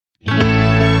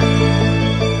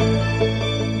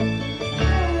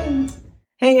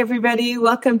Hey, everybody.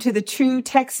 Welcome to the True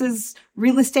Texas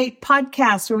Real Estate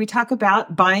Podcast, where we talk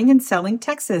about buying and selling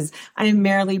Texas. I am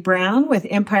Marilee Brown with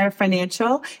Empire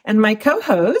Financial, and my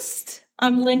co-host...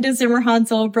 I'm Linda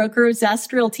Zimmer-Hansel, broker of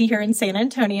Zest Realty here in San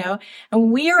Antonio,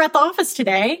 and we are at the office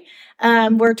today.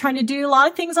 We're trying to do a lot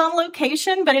of things on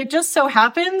location, but it just so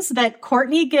happens that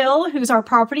Courtney Gill, who's our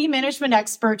property management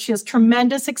expert, she has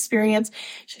tremendous experience.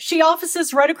 She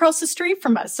offices right across the street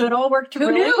from us, so it all worked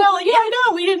really well. Yeah, I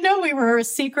know. We didn't know we were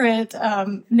secret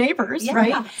neighbors,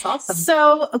 right? That's awesome.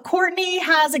 So Courtney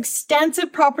has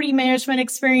extensive property management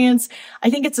experience. I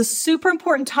think it's a super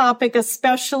important topic,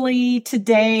 especially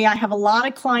today. I have a lot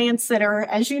of clients that are,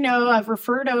 as you know, I've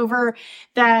referred over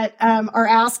that are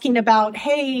asking about,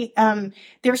 hey,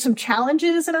 there's some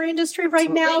challenges in our industry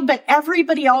right now, but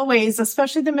everybody always,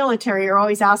 especially the military, are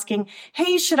always asking,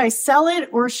 hey, should I sell it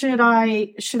or should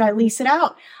I lease it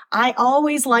out? I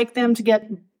always like them to get,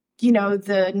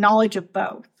 the knowledge of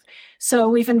both. So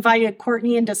we've invited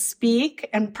Courtney in to speak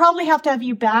and probably have to have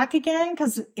you back again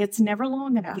because it's never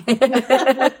long enough.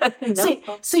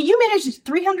 So you manage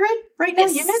 300 right now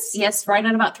units? Yes, right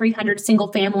on about 300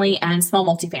 single family and small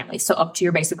multifamily. So up to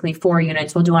your basically 4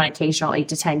 units. We'll do on occasional 8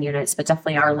 to 10 units, but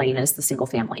definitely our lane is the single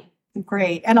family.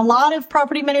 Great. And a lot of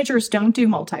property managers don't do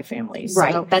multifamily.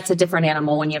 Right. So. That's a different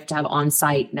animal when you have to have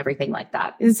on-site and everything like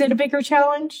that. Is it a bigger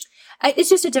challenge? It's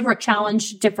just a different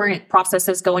challenge. Different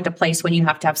processes go into place when you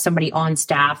have to have somebody on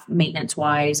staff,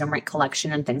 maintenance-wise, and rent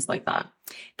collection and things like that.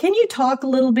 Can you talk a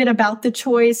little bit about the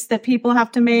choice that people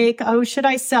have to make? Oh, should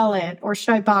I sell it or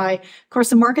should I buy? Of course,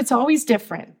 the market's always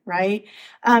different, right?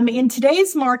 In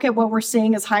today's market, what we're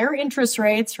seeing is higher interest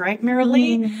rates, right,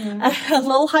 Marilee? Mm-hmm. A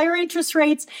little higher interest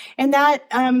rates. And that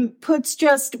puts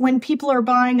just when people are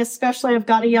buying, especially I've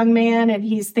got a young man and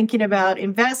he's thinking about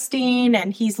investing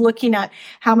and he's looking at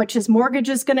how much his mortgage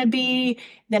is going to be,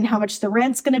 then how much the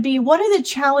rent's going to be. What are the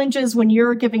challenges when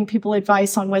you're giving people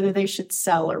advice on whether they should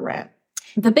sell or rent?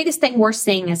 The biggest thing we're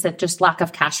seeing is that just lack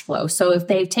of cash flow. So if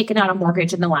they've taken out a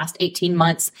mortgage in the last 18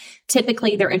 months,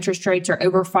 typically their interest rates are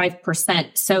over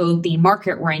 5%. So the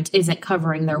market rent isn't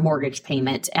covering their mortgage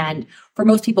payment. And for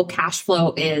most people, cash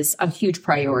flow is a huge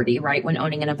priority, right? When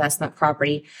owning an investment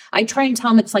property, I try and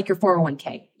tell them it's like your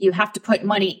 401k. You have to put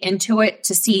money into it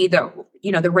to see the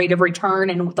rate of return.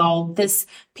 And with all this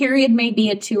period may be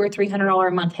a $200 or $300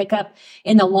 a month hiccup.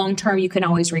 In the long term, you can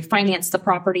always refinance the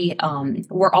property.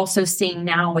 We're also seeing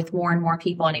now with more and more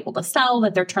people unable to sell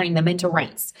that they're turning them into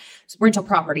rental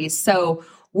properties. So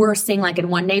we're seeing like in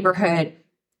one neighborhood,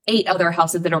 8 other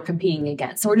houses that are competing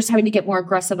against. So we're just having to get more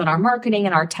aggressive in our marketing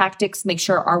and our tactics, make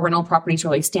sure our rental properties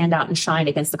really stand out and shine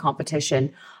against the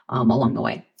competition along the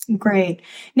way. Great.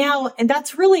 Now, and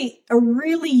that's really a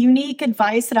really unique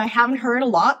advice that I haven't heard a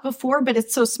lot before, but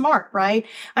it's so smart, right?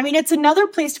 I mean, it's another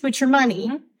place to put your money.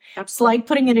 Mm-hmm. It's like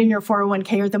putting it in your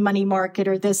 401k or the money market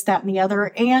or this, that, and the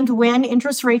other. And when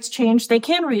interest rates change, they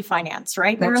can refinance,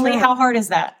 right? Marilee, how hard is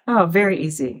that? Oh, very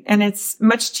easy. And it's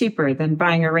much cheaper than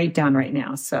buying a rate down right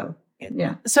now. So,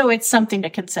 yeah. So it's something to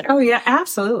consider. Oh, yeah,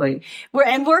 absolutely.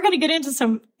 We're going to get into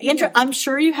some, I'm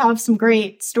sure you have some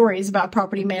great stories about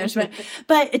property management,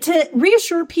 but to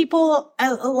reassure people,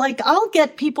 I'll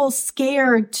get people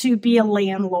scared to be a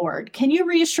landlord. Can you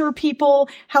reassure people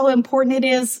how important it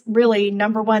is, really,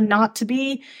 number one, not to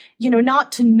be,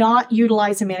 not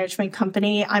utilize a management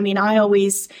company? I mean, I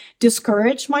always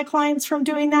discourage my clients from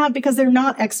doing that because they're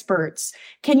not experts.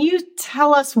 Can you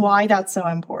tell us why that's so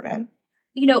important?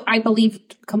 I believe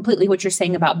completely what you're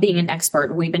saying about being an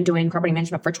expert. We've been doing property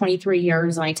management for 23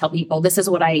 years, and I tell people this is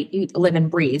what I live and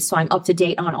breathe. So I'm up to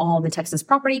date on all the Texas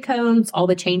property codes, all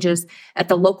the changes at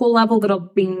the local level that are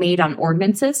being made on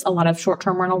ordinances. A lot of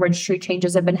short-term rental registry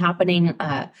changes have been happening,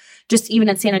 just even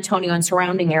in San Antonio and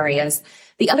surrounding areas.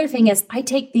 The other thing is I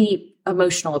take the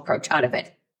emotional approach out of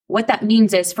it. What that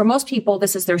means is for most people,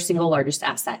 this is their single largest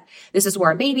asset. This is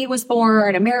where a baby was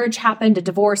born, a marriage happened, a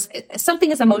divorce. Something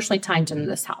is emotionally tied into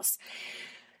this house.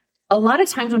 A lot of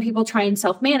times when people try and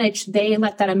self-manage, they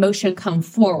let that emotion come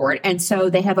forward. And so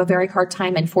they have a very hard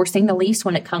time enforcing the lease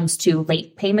when it comes to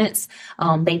late payments.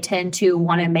 They tend to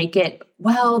want to make it,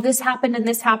 well, this happened and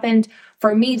this happened.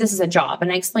 For me, this is a job.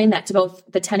 And I explain that to both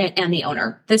the tenant and the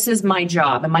owner. This is my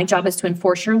job. And my job is to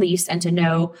enforce your lease and to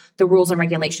know the rules and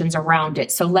regulations around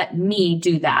it. So let me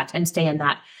do that and stay in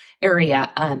that area.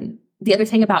 The other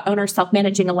thing about owners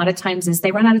self-managing a lot of times is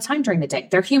they run out of time during the day.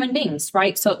 They're human beings,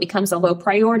 right? So it becomes a low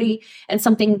priority, and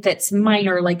something that's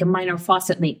minor, like a minor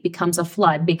faucet leak, becomes a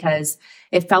flood because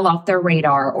it fell off their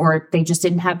radar, or they just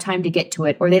didn't have time to get to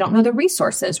it, or they don't know the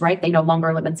resources, right? They no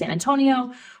longer live in San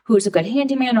Antonio. Who's a good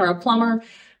handyman or a plumber?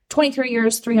 23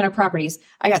 years, 300 properties.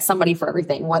 I got somebody for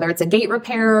everything, whether it's a gate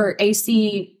repair,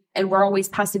 AC, and we're always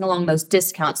passing along those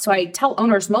discounts. So I tell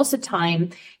owners most of the time,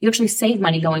 you actually save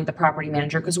money going to the property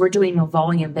manager because we're doing a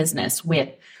volume business with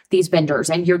these vendors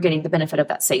and you're getting the benefit of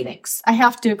that savings. I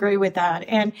have to agree with that.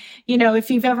 And, if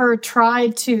you've ever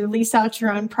tried to lease out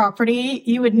your own property,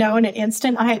 you would know in an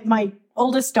instant. My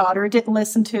oldest daughter didn't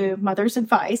listen to mother's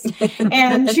advice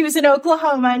and she was in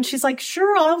Oklahoma and she's like,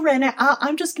 sure, I'll rent it.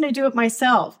 I'm just going to do it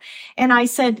myself. And I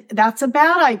said, that's a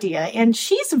bad idea. And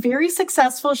she's very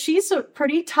successful. She's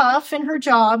pretty tough in her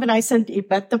job. And I said, you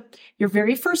bet your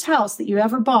very first house that you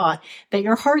ever bought that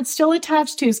your heart's still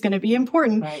attached to is going to be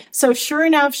important. Right. So sure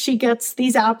enough, she gets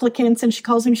these applicants and she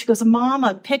calls me. She goes, Mom,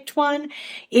 I picked one.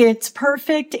 It's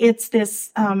perfect. It's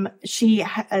this, a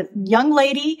young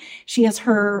lady. She has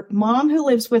her mom who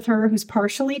lives with her who's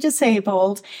partially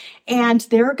disabled and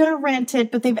they're going to rent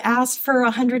it, but they've asked for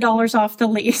 $100 off the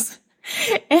lease.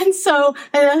 And so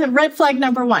red flag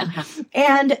number one. Uh-huh.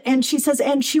 And she says,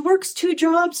 and she works 2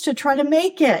 jobs to try to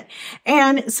make it.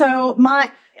 And so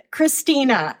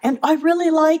Christina, and I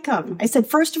really like them. I said,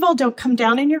 first of all, don't come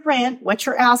down in your rent. What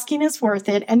you're asking is worth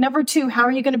it. And number 2, how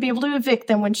are you going to be able to evict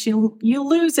them when you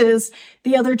loses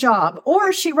the other job?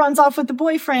 Or she runs off with the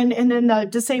boyfriend and then the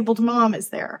disabled mom is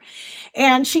there.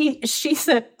 And she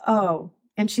said, oh.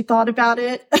 And she thought about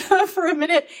it for a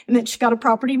minute and then she got a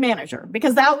property manager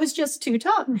because that was just too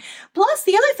tough. Plus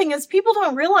the other thing is people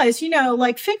don't realize,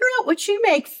 figure out what you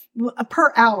make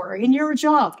per hour in your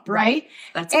job, right?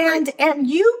 That's and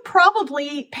you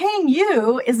probably paying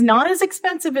you is not as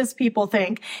expensive as people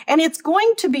think. And it's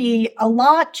going to be a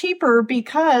lot cheaper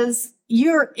because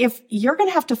you're going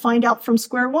to have to find out from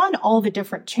square one all the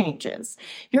different changes.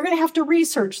 You're going to have to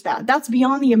research that. That's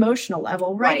beyond the emotional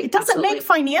level, right? It doesn't make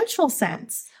financial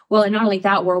sense. Well, and not only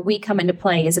that, where we come into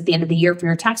play is at the end of the year for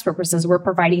your tax purposes, we're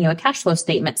providing you a cash flow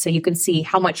statement so you can see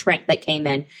how much rent that came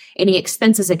in, any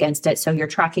expenses against it. So you're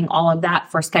tracking all of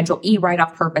that for Schedule E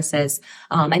write-off purposes.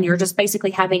 And you're just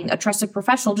basically having a trusted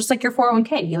professional, just like your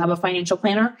 401k. You have a financial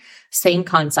planner, same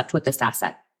concept with this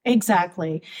asset.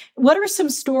 Exactly. What are some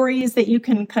stories that you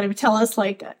can kind of tell us,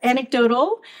 like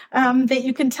anecdotal, that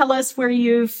you can tell us where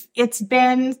it's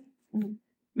been,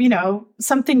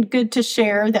 something good to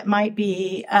share that might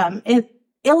be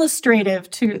illustrative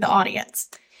to the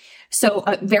audience? So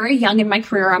very young in my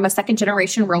career, I'm a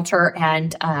 2nd-generation realtor,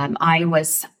 and I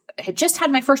had just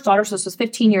had my first daughter. So this was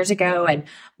 15 years ago. And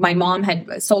my mom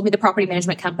had sold me the property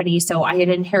management company. So I had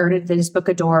inherited this book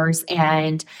of doors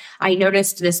and I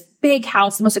noticed this big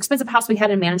house, the most expensive house we had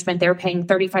in management. They were paying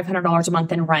 $3,500 a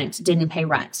month in rent, didn't pay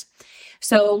rent.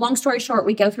 So long story short,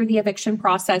 we go through the eviction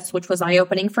process, which was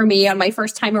eye-opening for me on my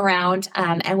first time around.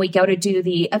 And we go to do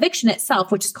the eviction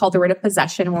itself, which is called the writ of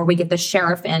possession, where we get the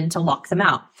sheriff in to lock them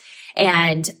out.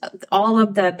 And all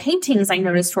of the paintings I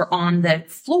noticed were on the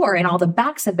floor and all the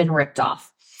backs have been ripped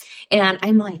off. And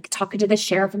I'm like talking to the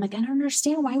sheriff. I'm like, I don't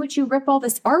understand. Why would you rip all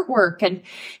this artwork? And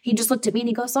he just looked at me and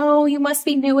he goes, oh, you must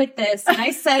be new at this. And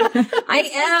I said,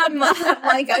 I am.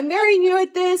 I'm very new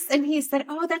at this. And he said,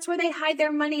 oh, that's where they hide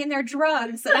their money and their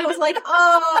drugs. And I was like,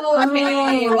 oh,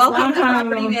 okay. Welcome to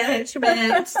property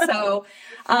management. So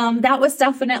that was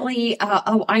definitely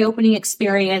an eye-opening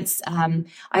experience.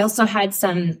 I also had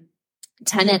some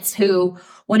tenants who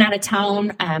went out of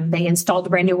town. They installed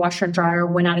a brand new washer and dryer,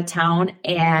 went out of town,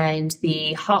 and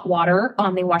the hot water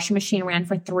on the washing machine ran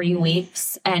for 3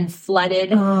 weeks and flooded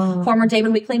former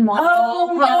David Weekley model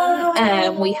home.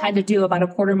 And we had to do about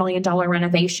 $250,000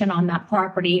 renovation on that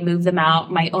property, move them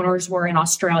out. My owners were in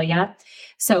Australia.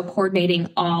 So coordinating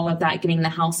all of that, getting the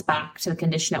house back to the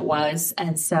condition it was.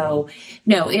 And so,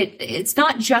 no, it's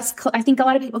not just, I think a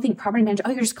lot of people think property manager,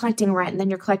 oh, you're just collecting rent and then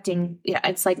you're collecting,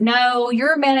 it's like, no,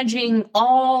 you're managing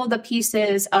all the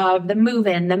pieces of the move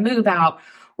in, the move out,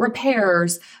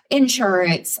 repairs,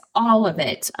 insurance, all of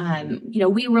it.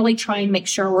 We really try and make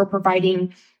sure we're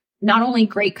providing not only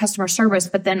great customer service,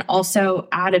 but then also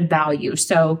added value.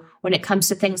 So when it comes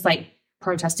to things like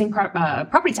protesting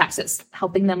property taxes,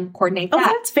 helping them coordinate that. Oh,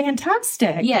 that's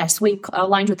fantastic. Yes, we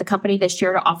aligned with the company this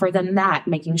year to offer them that,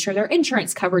 making sure their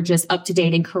insurance coverage is up to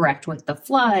date and correct with the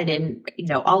flood and,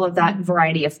 all of that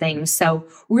variety of things. So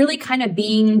really kind of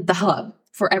being the hub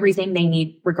for everything they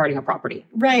need regarding a property.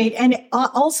 Right. And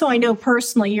also I know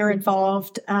personally you're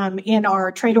involved in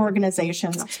our trade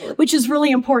organizations, Absolutely. Which is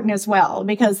really important as well,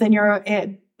 because then you're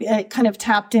kind of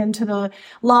tapped into the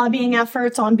lobbying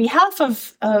efforts on behalf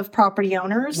of property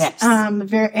owners, yes.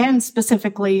 And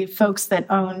specifically folks that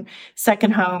own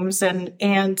second homes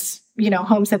and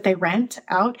homes that they rent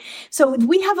out. So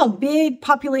we have a big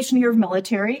population here of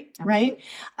military, right?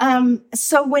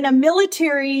 So when a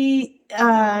military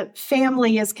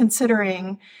family is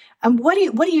considering, what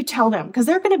do you tell them? Because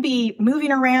they're going to be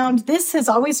moving around. This has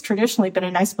always traditionally been a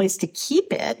nice place to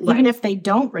keep it, even if they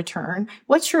don't return.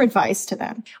 What's your advice to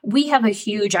them? We have a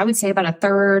huge, I would say about a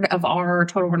third of our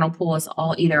total rental pool is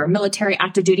all either military,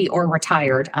 active duty, or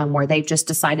retired, where they've just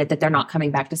decided that they're not coming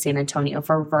back to San Antonio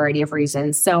for a variety of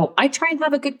reasons. So I try and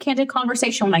have a good, candid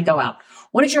conversation when I go out.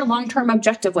 What is your long-term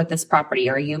objective with this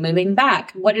property? Are you moving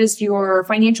back? What is your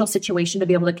financial situation to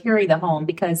be able to carry the home?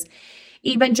 Because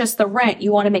even just the rent,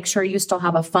 you want to make sure you still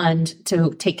have a fund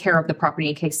to take care of the property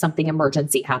in case something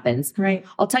emergency happens. Right.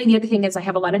 I'll tell you the other thing is I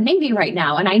have a lot of Navy right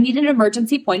now, and I need an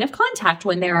emergency point of contact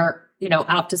when they're,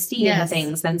 out to sea and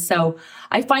things. And so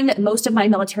I find that most of my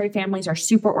military families are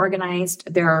super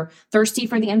organized. They're thirsty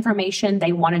for the information.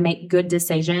 They want to make good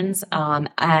decisions.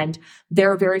 And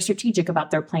they're very strategic about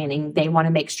their planning. They want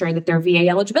to make sure that their VA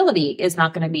eligibility is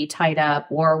not going to be tied up,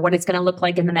 or what it's going to look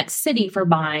like in the next city for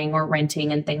buying or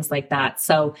renting and things like that.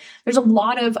 So there's a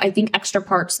lot of, I think, extra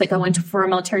parts that go into for a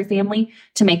military family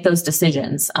to make those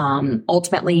decisions.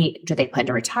 Ultimately, do they plan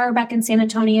to retire back in San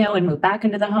Antonio and move back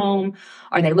into the home?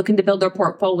 Are they looking to build their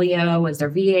portfolio? Is their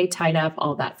VA tied up?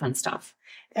 All that fun stuff.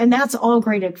 And that's all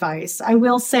great advice. I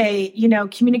will say,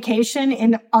 communication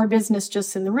in our business,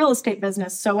 just in the real estate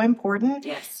business, so important.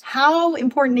 Yes. How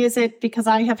important is it? Because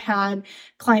I have had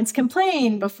clients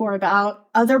complain before about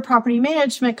other property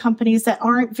management companies that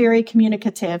aren't very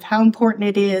communicative, how important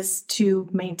it is to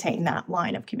maintain that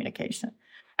line of communication.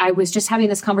 I was just having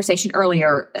this conversation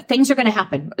earlier. Things are going to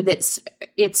happen.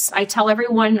 I tell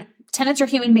everyone, tenants are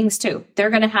human beings too. They're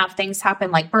going to have things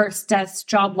happen like births, deaths,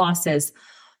 job losses.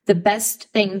 The best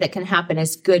thing that can happen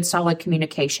is good, solid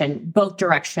communication, both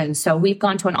directions. So we've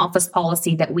gone to an office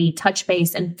policy that we touch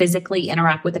base and physically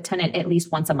interact with a tenant at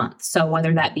least once a month. So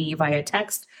whether that be via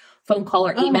text, phone call,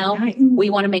 or email,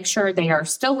 we want to make sure they are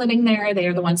still living there. They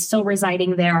are the ones still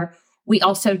residing there. We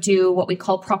also do what we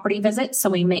call property visits.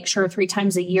 So we make sure 3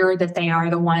 times a year that they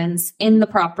are the ones in the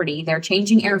property. They're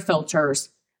changing air filters,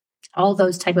 all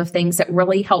those type of things that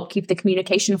really help keep the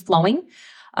communication flowing.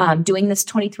 Doing this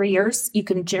 23 years, you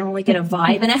can generally get a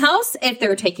vibe in a house if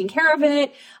they're taking care of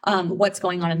it, what's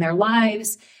going on in their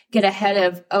lives, get ahead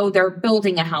of, they're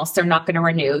building a house, they're not going to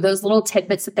renew. Those little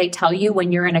tidbits that they tell you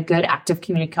when you're in a good active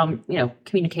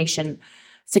communication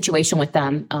situation with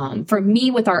them. For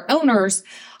me, with our owners,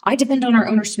 I depend on our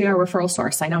owners to be our referral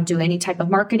source. I don't do any type of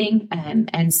marketing.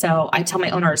 And so I tell my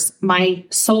owners, my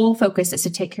sole focus is to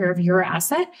take care of your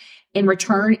asset. In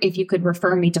return, if you could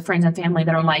refer me to friends and family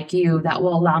that are like you, that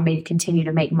will allow me to continue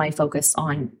to make my focus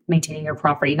on maintaining your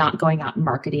property, not going out and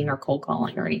marketing or cold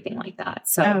calling or anything like that.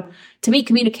 So to me,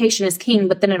 communication is king,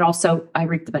 but then I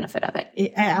reap the benefit of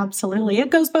it. Absolutely. It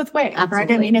goes both ways, Absolutely.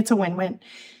 Right? I mean, it's a win-win.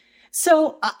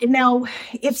 So now,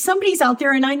 if somebody's out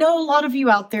there, and I know a lot of you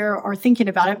out there are thinking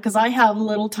about it, because I have a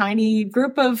little tiny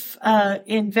group of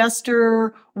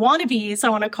investor wannabes, I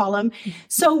want to call them.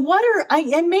 So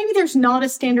and maybe there's not a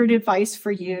standard advice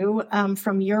for you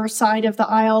from your side of the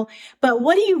aisle, but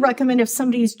what do you recommend if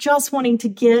somebody's just wanting to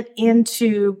get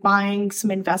into buying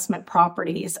some investment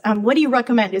properties? What do you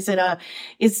recommend? Does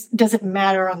it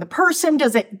matter on the person?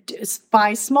 Does it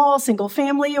buy small, single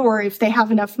family, or if they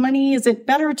have enough money, is it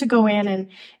better to go in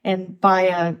and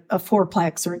buy a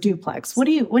fourplex or a duplex? What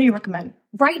do you recommend?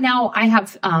 Right now, I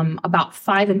have about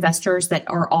 5 investors that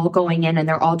are all going in and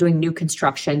they're all doing new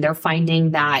construction. They're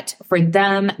finding that for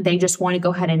them, they just want to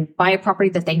go ahead and buy a property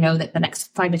that they know that the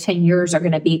next 5 to 10 years are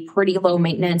going to be pretty low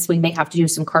maintenance. We may have to do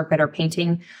some carpet or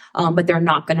painting, but they're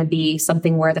not going to be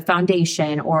something where the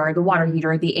foundation or the water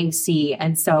heater or the AC.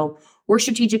 And so we're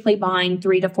strategically buying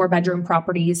 3 to 4 bedroom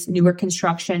properties, newer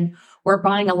construction. We're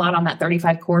buying a lot on that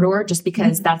 35 corridor just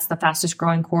because that's the fastest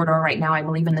growing corridor right now, I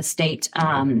believe, in the state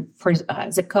for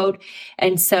zip code.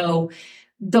 And so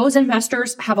those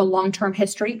investors have a long-term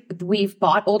history. We've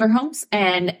bought older homes,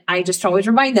 and I just always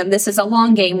remind them this is a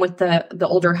long game with the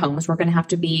older homes. We're going to have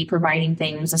to be providing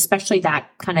things, especially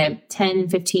that kind of 10,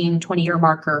 15, 20-year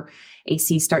marker.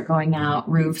 AC start going out,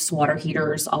 roofs, water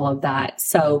heaters, all of that.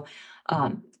 So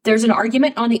there's an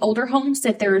argument on the older homes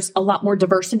that there's a lot more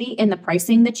diversity in the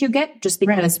pricing that you get, just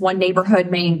because one neighborhood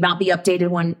may not be updated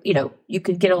when, you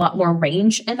could get a lot more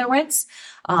range in the rents.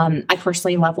 I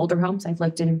personally love older homes. I've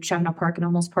lived in Chavana Park and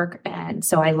Olmos Park, and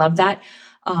so I love that.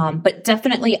 But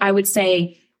definitely I would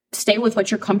say stay with what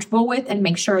you're comfortable with and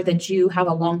make sure that you have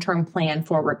a long-term plan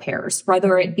for repairs,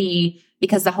 whether it be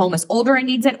because the home is older and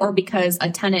needs it or because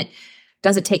a tenant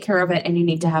doesn't take care of it and you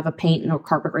need to have a paint or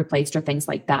carpet replaced or things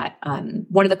like that.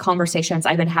 One of the conversations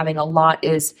I've been having a lot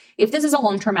is, if this is a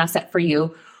long-term asset for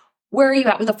you, where are you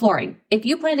at with the flooring? If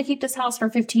you plan to keep this house for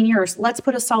 15 years, let's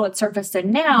put a solid surface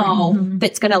in now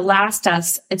that's going to last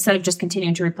us instead of just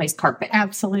continuing to replace carpet.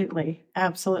 Absolutely.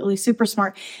 Absolutely. Super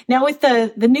smart. Now with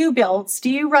the new builds, do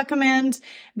you recommend,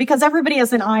 because everybody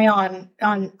has an eye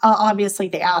on obviously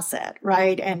the asset,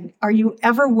 right? And are you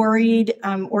ever worried,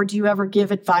 or do you ever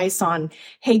give advice on,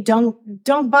 hey,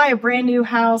 don't buy a brand new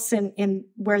house in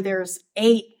where there's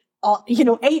 8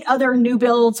 other new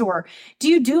builds, or do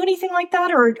you do anything like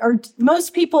that? Or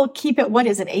most people keep it,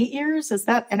 8 years? Is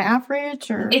that an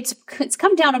average? Or it's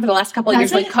come down over the last couple of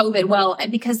years with COVID. Well,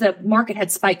 because the market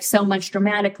had spiked so much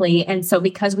dramatically. And so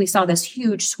because we saw this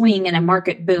huge swing and a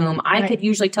market boom, I could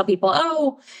usually tell people,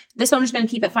 oh, this owner's going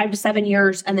to keep it 5 to 7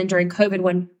 years. And then during COVID,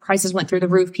 when prices went through the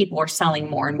roof, people were selling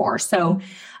more and more. So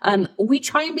we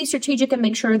try and be strategic and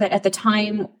make sure that at the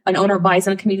time an owner buys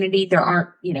in a community, there aren't,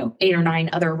 8 or 9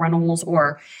 other rentals,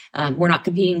 or we're not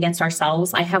competing against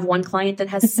ourselves. I have one client that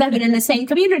has 7 in the same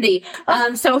community.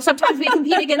 So sometimes we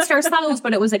compete against ourselves,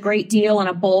 but it was a great deal and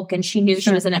a bulk, and she knew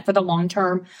she was in it for the long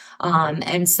term.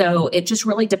 And so it just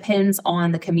really depends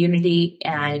on the community.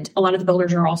 And a lot of the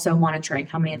builders are also monitoring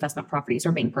how many investment properties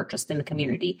are being purchased in the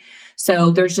community. So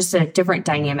there's just a different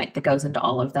dynamic that goes into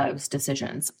all of those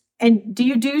decisions. And do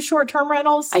you do short-term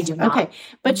rentals? I do not. Okay.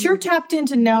 But you're tapped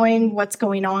into knowing what's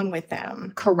going on with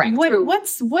them. Correct.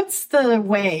 What's the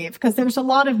wave? Because there's a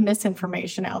lot of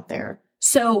misinformation out there.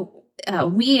 So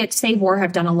we at Save More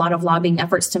have done a lot of lobbying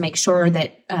efforts to make sure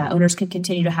that owners can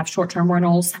continue to have short-term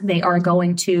rentals. They are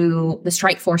going to, the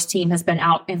strike force team has been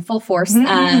out in full force,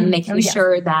 making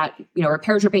sure that,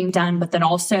 repairs are being done, but then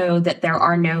also that there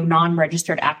are no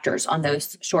non-registered actors on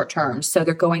those short terms. So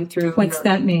they're going through. What's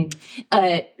that mean?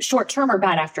 Short-term or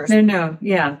bad actors? No.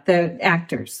 Yeah. The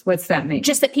actors. What's that mean?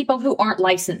 Just that people who aren't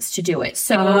licensed to do it.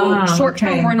 So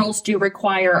short-term rentals do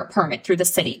require a permit through the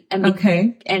city.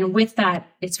 And with that,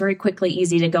 it's very quickly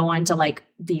easy to go on to like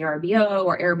VRBO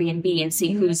or Airbnb and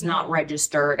see who's not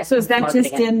registered. So is that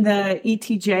just in the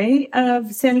ETJ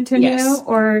of San Antonio? Yes.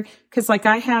 Or because like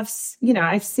I have,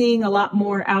 I've seen a lot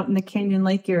more out in the Canyon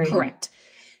Lake area. Correct.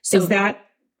 So is that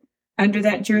under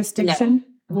that jurisdiction?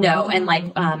 No. And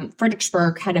like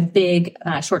Fredericksburg had a big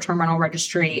short-term rental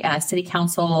registry. City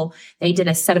Council, they did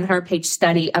a 700-page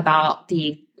study about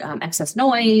the excess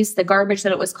noise, the garbage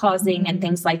that it was causing, and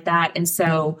things like that. And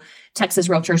so Texas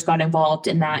Realtors got involved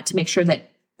in that to make sure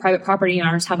that private property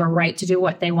owners have a right to do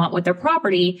what they want with their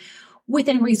property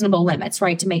within reasonable limits,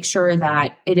 right? To make sure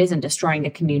that it isn't destroying the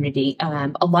community.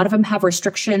 A lot of them have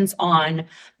restrictions on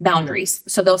boundaries.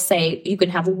 So they'll say you can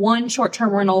have 1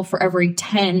 short-term rental for every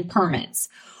 10 permits.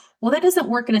 Well, that doesn't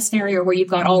work in a scenario where you've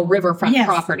got all riverfront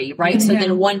property, right? So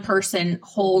then one person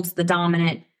holds the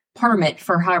dominant permit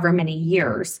for however many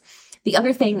years. The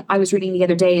other thing I was reading the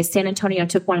other day is San Antonio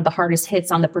took one of the hardest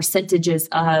hits on the percentages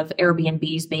of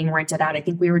Airbnbs being rented out. I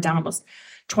think we were down almost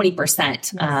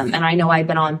 20%. And I know I've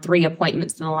been on 3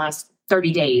 appointments in the last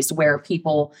 30 days where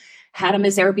people had them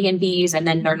as Airbnbs and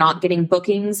then they're not getting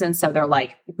bookings. And so they're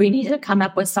like, we need to come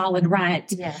up with solid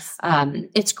rent. Yes.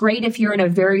 It's great if you're in a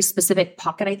very specific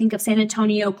pocket, I think, of San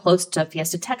Antonio, close to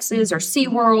Fiesta, Texas, or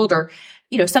SeaWorld, or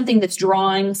something that's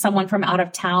drawing someone from out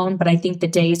of town. But I think the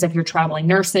days of your traveling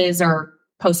nurses or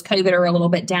post-COVID are a little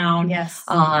bit down. Yes.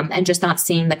 And just not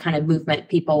seeing the kind of movement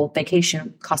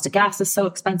vacation, cost of gas is so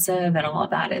expensive and all of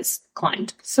that is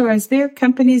climbed. So is there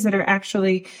companies that are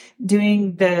actually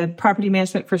doing the property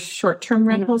management for short-term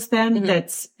rentals then?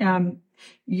 That's,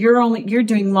 you're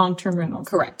doing long-term rentals?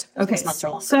 Correct. Okay. 6 months or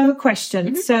longer. So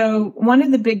question. So one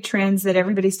of the big trends that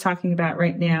everybody's talking about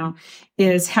right now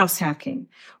is house hacking,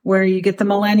 where you get the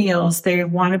millennials, they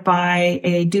want to buy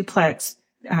a duplex,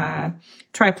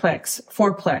 triplex,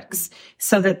 fourplex,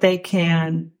 so that they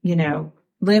can,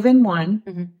 live in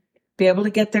one, be able to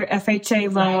get their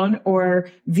FHA loan or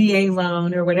VA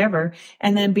loan or whatever,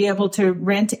 and then be able to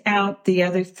rent out the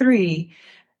other 3.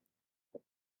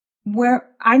 Where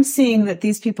I'm seeing that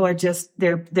these people are just,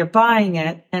 they're buying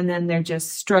it and then they're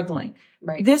just struggling.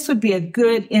 Right. This would be a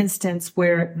good instance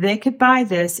where they could buy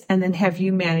this and then have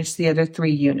you manage the other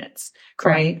 3 units.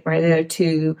 Correct. Right? The other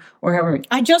 2 or however.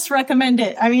 I just recommend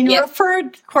it. I mean,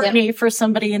 referred Courtney for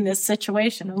somebody in this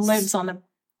situation who lives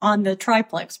on the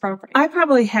triplex property. I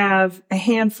probably have 2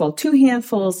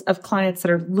 handfuls of clients that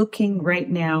are looking right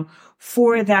now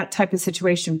for that type of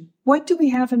situation. What do we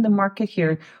have in the market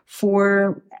here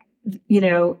for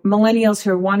millennials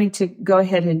who are wanting to go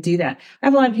ahead and do that? I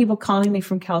have a lot of people calling me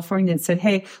from California and said,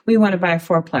 hey, we want to buy a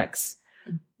fourplex.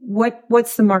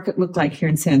 What's the market look like here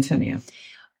in San Antonio?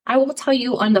 I will tell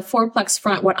you on the fourplex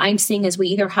front, what I'm seeing is we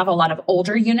either have a lot of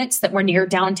older units that were near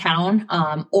downtown,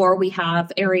 or we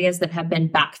have areas that have been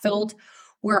backfilled.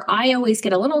 Where I always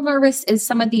get a little nervous is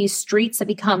some of these streets that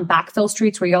become backfill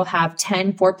streets where you'll have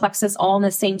 10 fourplexes all in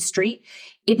the same street.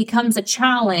 It becomes a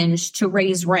challenge to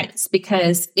raise rents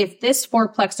because if this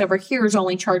fourplex over here is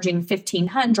only charging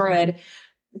 $1,500,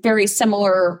 very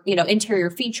similar,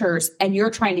 interior features, and you're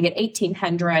trying to get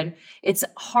 $1,800, it's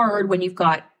hard when you've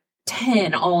got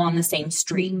 10 all on the same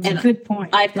street. And good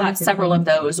point. I've got several of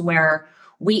those where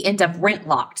we end up rent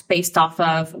locked based off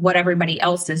of what everybody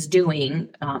else is doing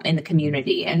in the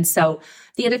community. And so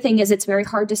the other thing is it's very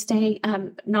hard to stay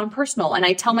non-personal. And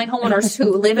I tell my homeowners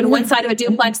who live in one side of a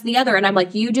duplex, the other, and I'm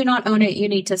like, you do not own it. You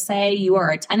need to say you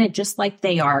are a tenant just like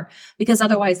they are, because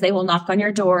otherwise they will knock on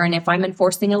your door. And if I'm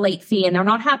enforcing a late fee and they're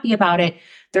not happy about it,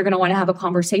 they're going to want to have a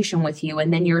conversation with you.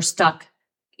 And then you're stuck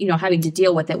having to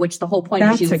deal with it, which the whole point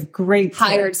is you've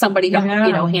hired somebody to,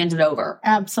 hand it over.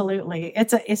 Absolutely.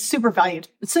 It's super valued.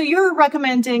 So you're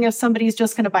recommending if somebody's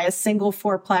just going to buy a single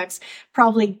fourplex,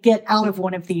 probably get out of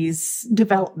one of these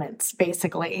developments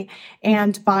basically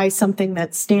and buy something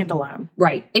that's standalone.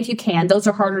 Right. If you can, those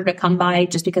are harder to come by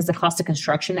just because the cost of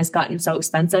construction has gotten so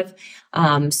expensive.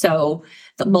 So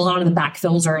a lot of the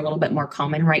backfills are a little bit more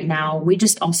common right now. We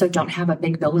just also don't have a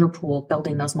big builder pool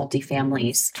building those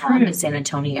multifamilies in San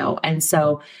Antonio. And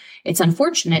so it's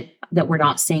unfortunate that we're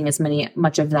not seeing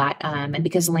much of that. And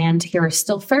because land here is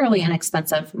still fairly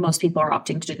inexpensive, most people are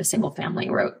opting to do the single family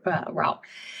route.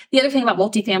 The other thing about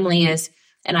multifamily is,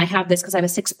 and I have this because I have a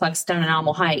sixplex down in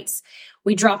Alamo Heights.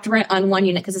 We dropped rent on one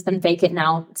unit because it's been vacant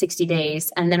now 60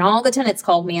 days. And then all the tenants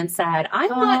called me and said, I'm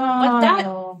not what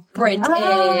that rent is.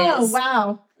 Oh,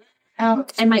 wow.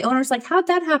 Ouch. And my owner's like, how'd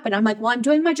that happen? I'm like, well, I'm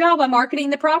doing my job. I'm marketing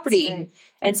the property. Right.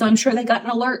 And so I'm sure they got an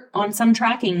alert on some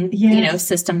tracking,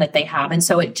 system that they have. And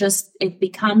so it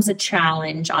becomes a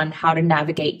challenge on how to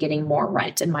navigate getting more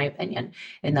rent, in my opinion,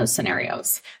 in those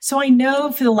scenarios. So I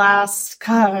know for the last,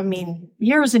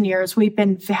 years and years, we've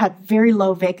had very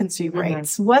low vacancy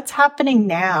rates. Mm-hmm. What's happening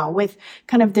now with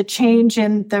kind of the change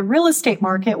in the real estate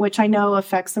market, which I know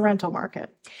affects the rental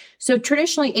market? So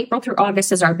traditionally, April through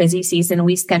August is our busy season.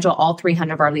 We schedule all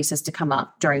 300 of our leases to come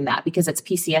up during that because it's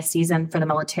PCS season for the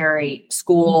military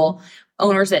school.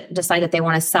 Owners that decide that they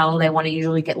want to sell, they want to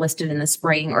usually get listed in the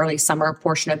spring, early summer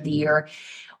portion of the year.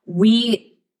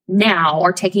 We now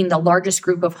are taking the largest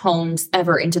group of homes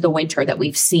ever into the winter that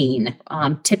we've seen.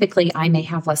 Typically, I may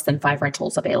have less than 5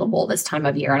 rentals available this time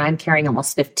of year, and I'm carrying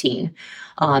almost 15.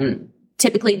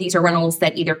 Typically, these are rentals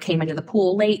that either came into the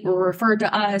pool late, were referred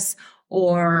to us,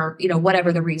 or,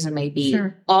 whatever the reason may be.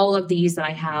 Sure. All of these that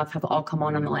I have all come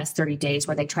on in the last 30 days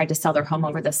where they tried to sell their home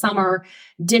over the summer,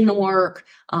 didn't work,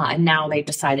 and now they've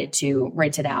decided to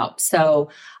rent it out. So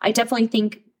I definitely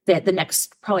think that the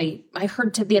next, I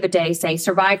heard the other day say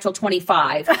survive till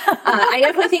 25. I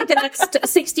definitely think the next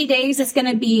 60 days is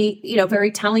going to be, very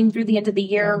telling through the end of the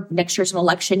year. Next year's an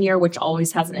election year, which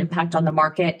always has an impact on the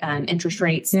market. Interest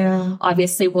rates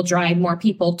obviously will drive more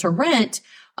people to rent.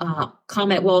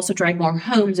 Comment will also drag more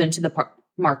homes into the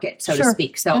market, so to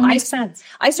speak. So that makes sense.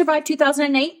 I survived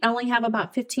 2008. I only have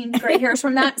about 15 gray hairs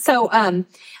from that. So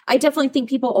I definitely think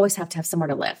people always have to have somewhere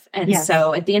to live. And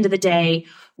so at the end of the day,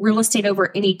 real estate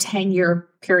over any 10-year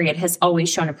period has always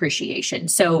shown appreciation.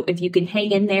 So if you can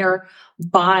hang in there,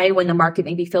 buy when the market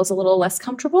maybe feels a little less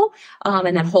comfortable,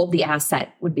 and then hold the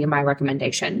asset would be my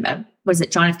recommendation. Was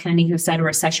it John F. Kennedy who said a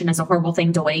recession is a horrible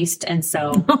thing to waste? And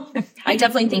so I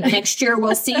definitely think next year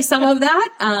we'll see some of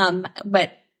that.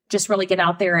 But just really get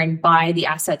out there and buy the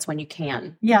assets when you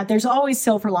can. Yeah, there's always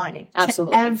silver lining.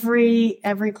 Absolutely.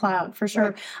 Every cloud, for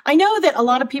sure. Right. I know that a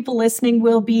lot of people listening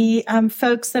will be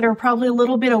folks that are probably a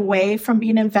little bit away from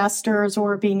being investors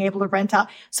or being able to rent out.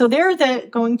 So they're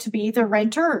going to be the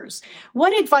renters.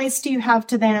 What advice do you have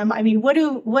to them? I mean,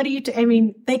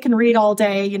 they can read all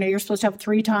day, you're supposed to have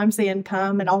 3 times the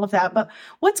income and all of that, but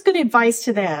what's good advice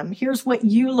to them? Here's what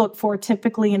you look for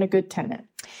typically in a good tenant.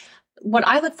 What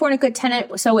I look for in a good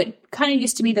tenant, so it kind of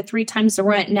used to be the 3 times the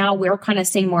rent. Now we're kind of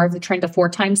seeing more of the trend of 4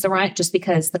 times the rent just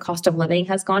because the cost of living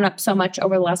has gone up so much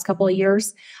over the last couple of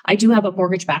years. I do have a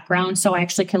mortgage background, so I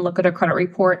actually can look at a credit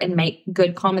report and make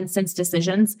good common sense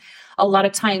decisions. A lot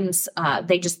of times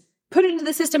they just put it into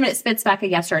the system and it spits back a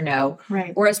yes or no.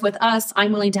 Right. Whereas with us,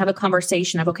 I'm willing to have a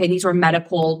conversation of, okay, these were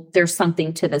medical. There's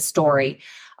something to this story.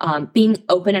 Being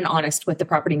open and honest with the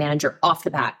property manager off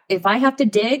the bat. If I have to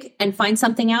dig and find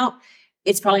something out,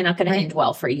 it's probably not going to end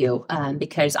well for you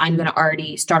because I'm going to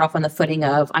already start off on the footing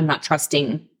of I'm not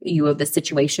trusting you of the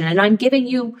situation. And I'm giving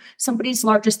you somebody's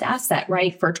largest asset,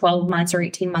 right, for 12 months or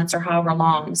 18 months or however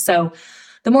long. So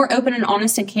the more open and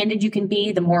honest and candid you can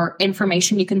be, the more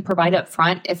information you can provide up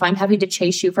front. If I'm having to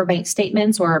chase you for bank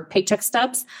statements or paycheck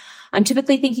stubs, I'm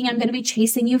typically thinking I'm going to be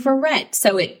chasing you for rent.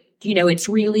 So it's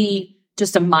really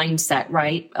just a mindset,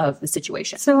 right, of the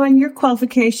situation. So on your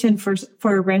qualification for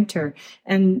a renter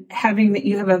and having that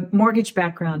you have a mortgage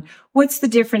background, what's the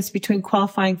difference between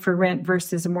qualifying for rent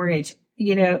versus a mortgage?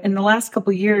 In the last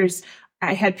couple of years,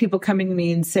 I had people coming to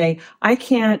me and say, I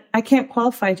can't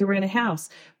qualify to rent a house,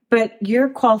 but you're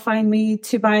qualifying me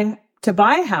to buy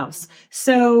a house.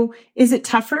 So is it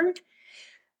tougher?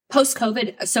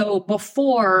 Post-COVID, so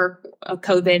before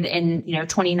COVID in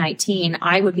 2019,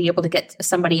 I would be able to get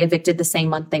somebody evicted the same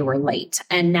month they were late.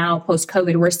 And now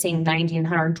post-COVID, we're seeing 90 and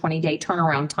 120-day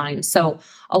turnaround time. So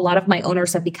a lot of my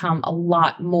owners have become a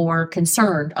lot more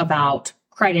concerned about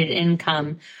credit and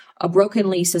income. A broken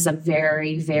lease is a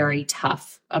very, very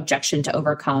tough objection to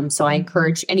overcome. So I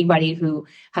encourage anybody who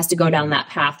has to go down that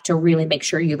path to really make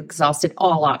sure you've exhausted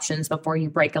all options before you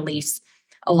break a lease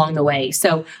along the way.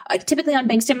 So typically on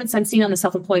bank statements, I'm seeing on the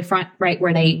self-employed front, right,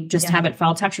 where they just haven't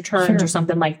filed tax returns or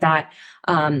something like that.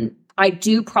 I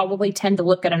do probably tend to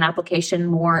look at an application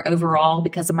more overall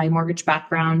because of my mortgage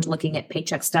background, looking at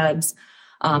paycheck stubs,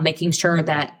 making sure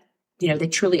that, they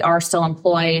truly are still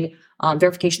employed.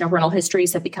 Verification of rental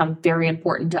histories have become very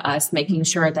important to us, making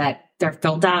sure that they're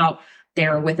filled out.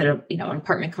 They're with an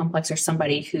apartment complex or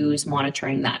somebody who's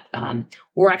monitoring that.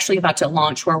 We're actually about to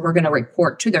launch where we're going to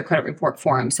report to their credit report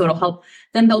for them. So it'll help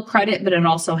them build credit, but it'll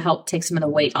also help take some of the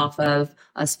weight off of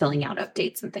us filling out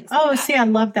updates and things like that. Oh, see, I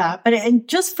love that. But and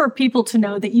just for people to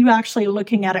know that you actually are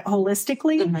looking at it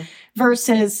holistically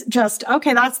versus just,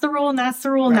 okay, that's the rule and that's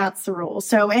the rule and that's the rule.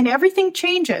 So, and everything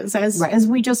changes as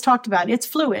we just talked about. It's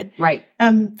fluid. Right.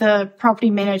 The property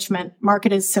management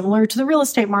market is similar to the real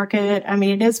estate market. I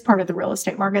mean, it is part of the real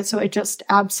estate market. So it just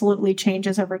absolutely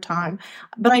changes over time.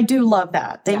 But I do love that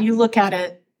you look at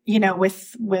it,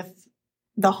 with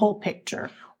the whole picture.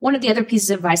 One of the other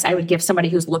pieces of advice I would give somebody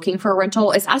who's looking for a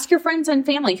rental is ask your friends and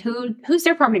family who's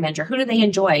their property manager, who do they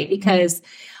enjoy? Because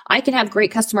I can have great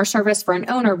customer service for an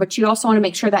owner, but you also want to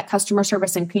make sure that customer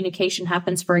service and communication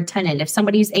happens for a tenant. If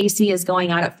somebody's AC is going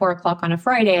out at 4:00 on a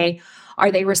Friday,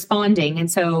 are they responding?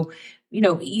 And so,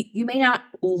 you may not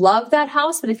love that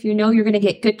house, but if you're going to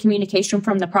get good communication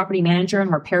from the property manager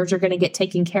and repairs are going to get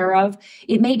taken care of,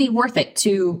 it may be worth it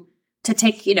to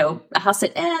take, a house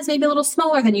that is maybe a little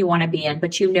smaller than you want to be in,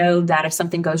 but that if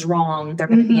something goes wrong, they're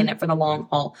going to be in it for the long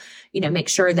haul. Make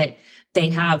sure that they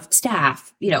have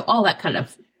staff, all that kind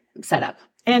of setup.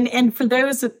 And for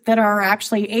those that are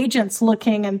actually agents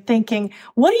looking and thinking,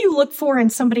 what do you look for in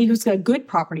somebody who's a good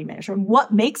property manager?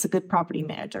 What makes a good property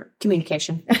manager?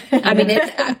 Communication. I mean,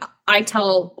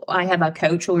 I have a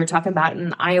coach who we were talking about,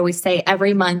 and I always say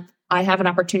every month I have an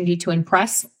opportunity to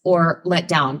impress or let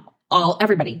down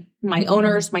everybody, my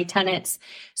owners, my tenants.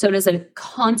 So it is a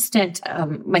constant,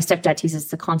 my stepdad teases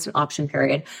it's a constant option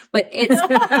period, but it's,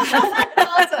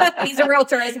 awesome. He's a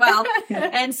realtor as well.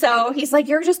 And so he's like,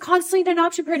 you're just constantly in an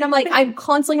option period. And I'm like, I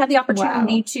constantly have the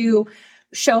opportunity to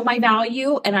show my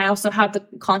value. And I also have the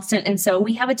constant. And so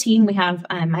we have a team.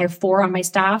 I have 4 on my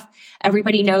staff.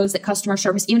 Everybody knows that customer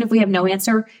service, even if we have no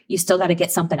answer, you still got to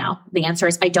get something out. The answer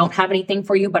is, I don't have anything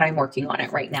for you, but I'm working on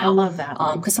it right now. I love that.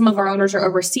 Because some of our owners are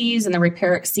overseas and the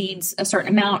repair exceeds a certain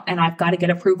amount and I've got to get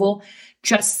approval.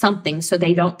 Just something so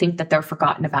they don't think that they're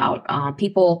forgotten about.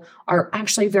 People are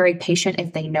actually very patient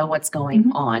if they know what's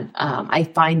going on. I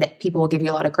find that people will give you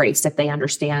a lot of grace if they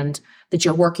understand that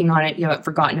you're working on it. You haven't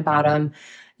forgotten about them.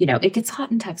 It gets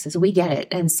hot in Texas. We get it.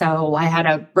 And so I had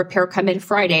a repair come in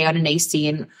Friday on an AC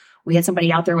and we had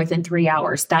somebody out there within 3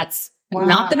 hours. That's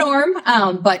not the norm.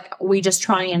 But we just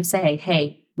try and say,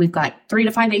 hey, we've got 3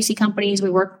 to 5 AC companies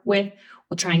we work with.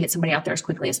 We'll try and get somebody out there as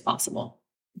quickly as possible.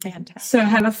 Fantastic. So I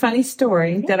have a funny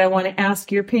story that I want to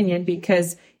ask your opinion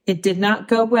because it did not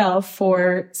go well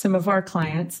for some of our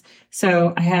clients.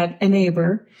 So I had a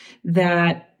neighbor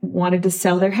that wanted to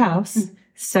sell their house.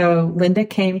 So Linda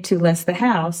came to list the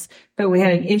house, but we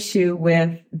had an issue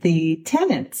with the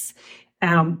tenants.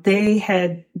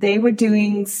 They were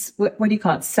doing, what do you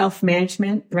call it?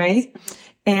 Self-management, right?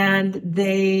 And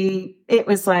it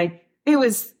was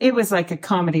like a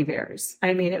comedy of errors.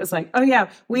 I mean, it was like, oh yeah,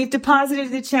 we've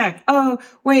deposited the check. Oh,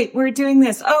 wait, we're doing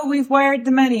this. Oh, we've wired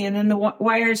the money. And then the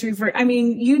wires revert. I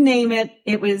mean, you name it.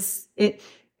 It was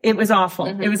awful.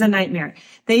 It was a nightmare.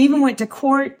 They even went to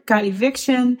court, got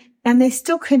eviction, and they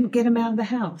still couldn't get him out of the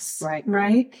house. Right.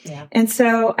 Right. Yeah. And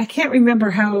so I can't remember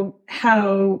how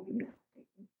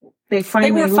they They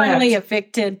finally were finally left.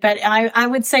 evicted, but I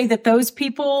would say that those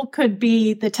people could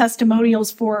be the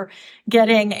testimonials for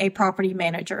getting a property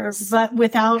manager, but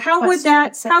without How would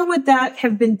that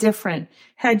have been different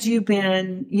had you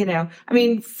been, I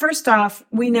mean, first off,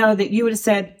 we know that you would have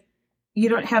said you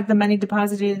don't have the money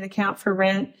deposited in an account for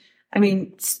rent. I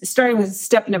mean, starting with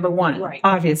step number one, Right.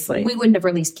 obviously. We wouldn't have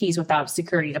released keys without a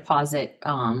security deposit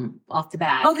off the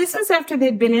bat. Oh, this is after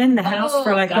they'd been in the house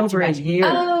for like gotcha, over gotcha. a year.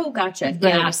 Oh, gotcha. But-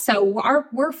 Yeah. So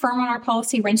we're firm on our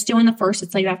policy. Rent's due on the 1st.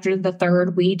 It's late after the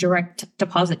 3rd. We direct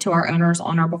deposit to our owners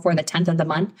on or before the 10th of the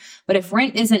month. But if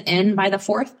rent isn't in by the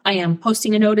 4th, I am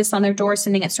posting a notice on their door,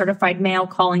 sending it certified mail,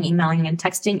 calling, emailing, and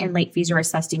texting, and late fees are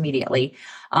assessed immediately.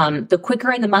 The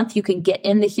quicker in the month you can get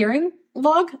in the hearing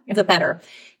log, the better.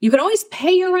 You can always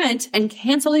pay your rent and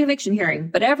cancel the eviction hearing,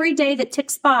 but every day that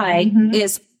ticks by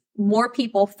is more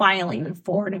people filing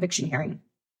for an eviction hearing.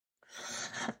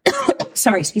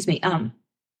 Sorry, excuse me. I'm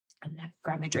gonna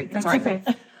grab my drink. That's Sorry. okay.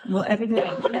 We'll edit it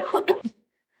out.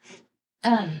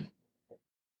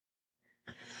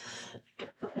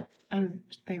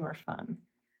 They were fun.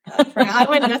 I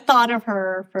wouldn't have thought of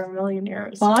her for a million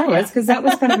years. Well, I was, because that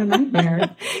was kind of a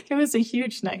nightmare. It was a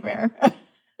huge nightmare.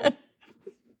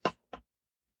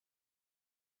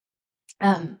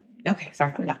 Okay,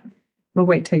 sorry. Yeah. We'll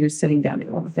wait till you're sitting down.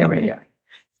 There we go.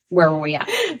 Where were we at?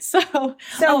 So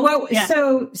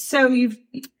yeah. So you've,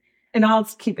 and I'll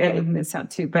keep editing this out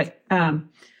too, but,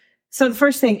 so the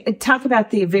first thing, talk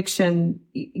about the eviction,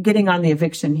 getting on the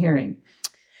eviction hearing.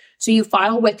 So you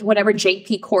file with whatever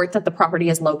JP court that the property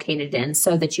is located in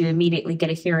so that you immediately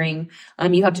get a hearing.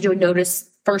 You have to do a notice.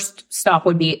 First stop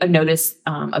would be a notice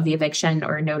of the eviction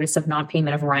or a notice of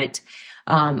non-payment of rent.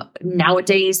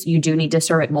 Nowadays, you do need to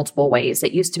serve it multiple ways.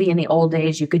 It used to be in the old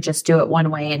days, you could just do it one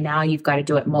way, and now you've got to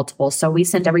do it multiple. So we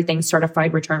send everything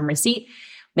certified return receipt,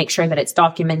 make sure that it's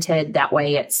documented. That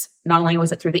way it's not only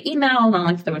was it through the email, not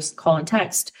only there was call and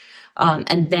text.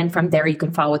 And then from there, you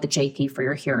can file with the JP for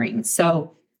your hearing.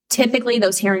 So typically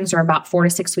those hearings are about 4 to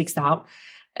 6 weeks out.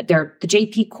 The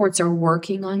JP courts are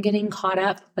working on getting caught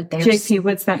up, but they're JP,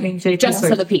 what's that mean? JP?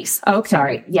 Justice of the Peace. Okay.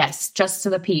 Sorry. Yes. Justice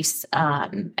of the Peace.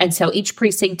 And so each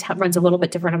precinct runs a little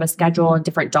bit different of a schedule and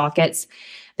different dockets.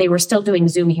 They were still doing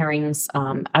Zoom hearings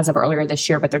as of earlier this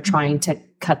year, but they're trying to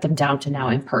cut them down to now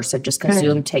in person just because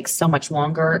Zoom takes so much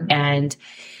longer. And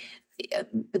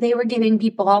they were giving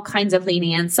people all kinds of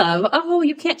lenience of, oh,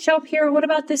 you can't show up here. What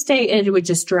about this day? And it would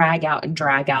just drag out and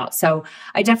drag out. So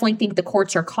I definitely think the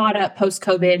courts are caught up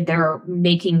post-COVID. They're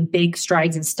making big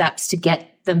strides and steps to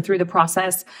get them through the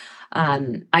process.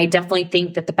 I definitely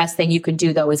think that the best thing you can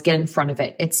do, though, is get in front of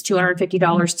it. It's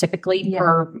 $250 typically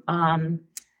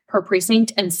per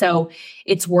precinct. And so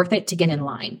it's worth it to get in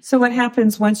line. So what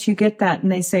happens once you get that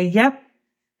and they say, yep,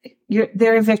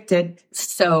 they're evicted?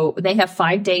 So they have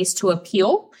 5 days to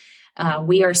appeal.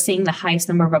 We are seeing the highest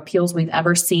number of appeals we've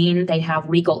ever seen. They have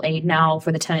legal aid now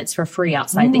for the tenants for free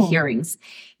outside the hearings.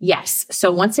 Yes.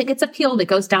 So once it gets appealed, it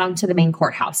goes down to the main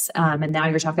courthouse. And now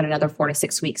you're talking another 4 to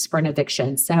 6 weeks for an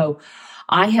eviction. So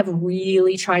I have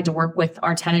really tried to work with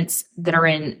our tenants that are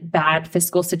in bad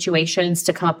fiscal situations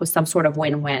to come up with some sort of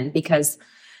win-win, because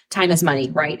time is money,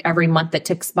 right? Every month that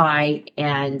ticks by,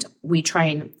 and we try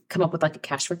and come up with like a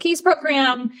cash for keys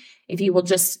program. If you will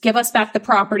just give us back the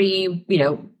property,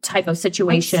 type of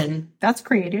situation. That's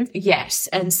creative. Yes.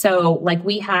 And so like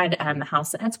we had a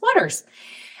house that had squatters,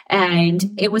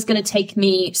 and it was going to take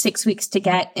me 6 weeks to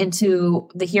get into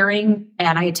the hearing.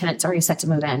 And I had tenants already set to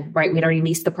move in, right? We'd already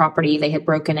leased the property. They had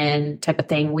broken in type of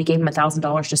thing. We gave them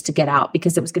 $1,000 just to get out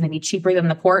because it was going to be cheaper than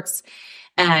the courts.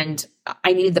 And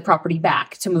I needed the property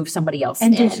back to move somebody else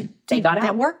in. They got out.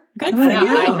 That work? Good Oh, for yeah.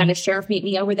 you. I had a sheriff meet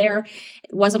me over there.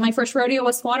 It wasn't my first rodeo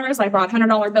with squatters. I brought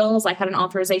 $100 bills. I had an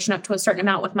authorization up to a certain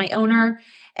amount with my owner,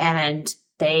 and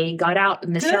they got out.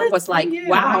 And the sheriff was for like, you.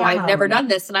 wow, Wow. I've never done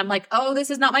this. And I'm like, oh,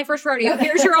 this is not my first rodeo.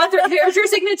 Here's your here's your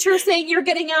signature saying you're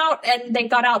getting out. And they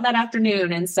got out that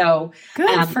afternoon. And so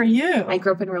Good for you. I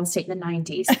grew up in real estate in the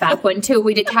 90s, back when too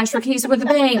we did cash for keys with the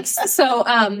banks. So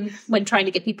when trying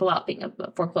to get people out being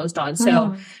foreclosed on.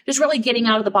 So just really getting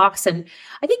out of the box. And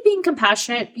I think being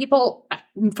compassionate, people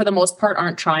for the most part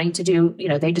aren't trying to do,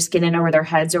 they just get in over their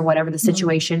heads or whatever the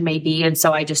situation may be. And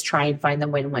so I just try and find the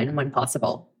win-win when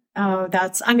possible. Oh,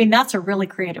 that's a really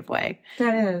creative way.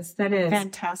 That is.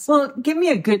 Fantastic. Well, give me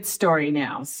a good story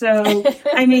now. So,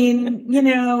 I mean,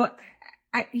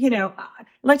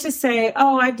 let's just say,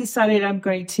 I've decided I'm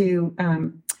going to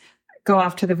go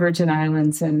off to the Virgin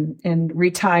Islands and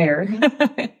retire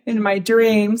in my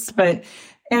dreams,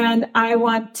 and I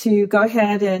want to go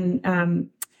ahead and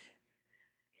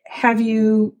have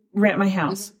you rent my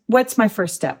house. What's my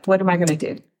first step? What am I going to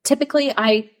do? Typically,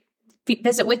 I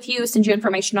visit with you, send you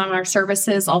information on our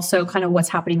services, also kind of what's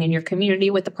happening in your community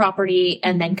with the property,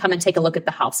 and then come and take a look at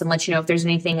the house and let you know if there's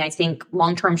anything I think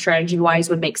long-term strategy-wise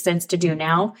would make sense to do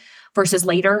now versus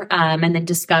later, and then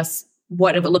discuss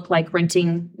what it would look like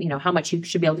renting, how much you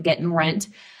should be able to get in rent.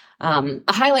 A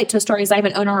highlight to a story is I have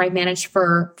an owner I've managed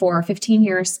for 15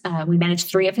 years. We managed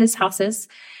 3 of his houses,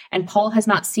 and Paul has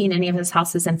not seen any of his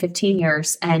houses in 15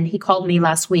 years. And he called me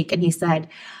last week and he said,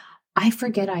 I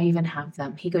forget I even have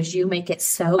them. He goes, you make it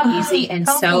so easy and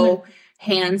so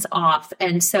hands off.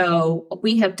 And so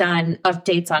we have done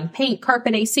updates on paint,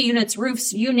 carpet, AC units,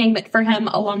 roofs, you name it for him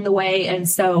along the way. And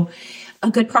so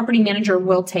a good property manager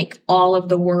will take all of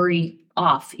the worry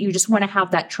off. You just want to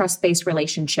have that trust-based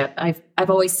relationship. I've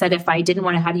always said, if I didn't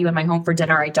want to have you in my home for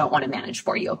dinner, I don't want to manage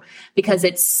for you, because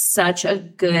it's such a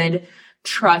good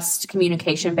trust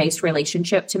communication-based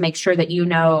relationship to make sure that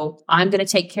I'm going to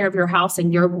take care of your house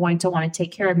and you're going to want to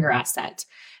take care of your asset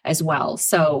as well.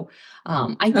 So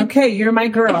okay, you're my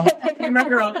girl. You're my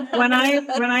girl. When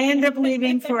I end up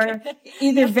leaving for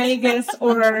either Vegas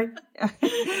or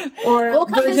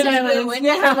Virgin Islands,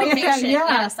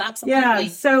 yes, absolutely. Yeah.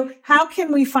 So how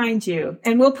can we find you?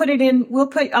 And we'll put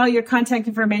all your contact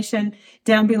information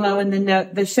down below in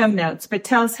the show notes. But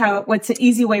tell us what's an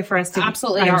easy way for us to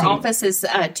absolutely. Our office is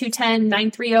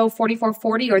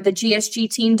 210-930-4440 or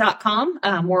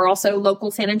thegsgteam.com. We're also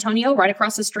local San Antonio, right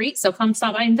across the street. So come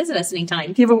stop by and visit us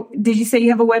anytime. Did you say you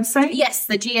have a website? Yes,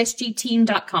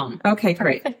 thegsgteam.com. Okay,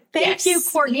 great. Thank you,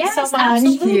 Courtney, so much.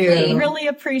 Absolutely. I really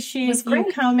appreciate you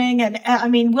coming.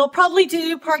 And we'll probably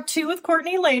do part 2 with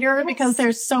Courtney later because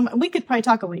there's so much. We could probably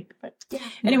talk a week. But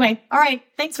anyway, all right.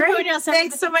 Thanks for joining us.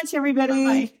 Thanks so much, everybody.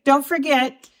 Bye-bye. Don't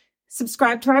forget,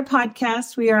 subscribe to our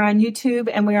podcast. We are on YouTube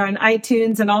and we are on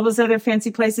iTunes and all those other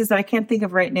fancy places that I can't think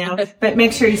of right now. But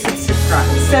make sure you subscribe.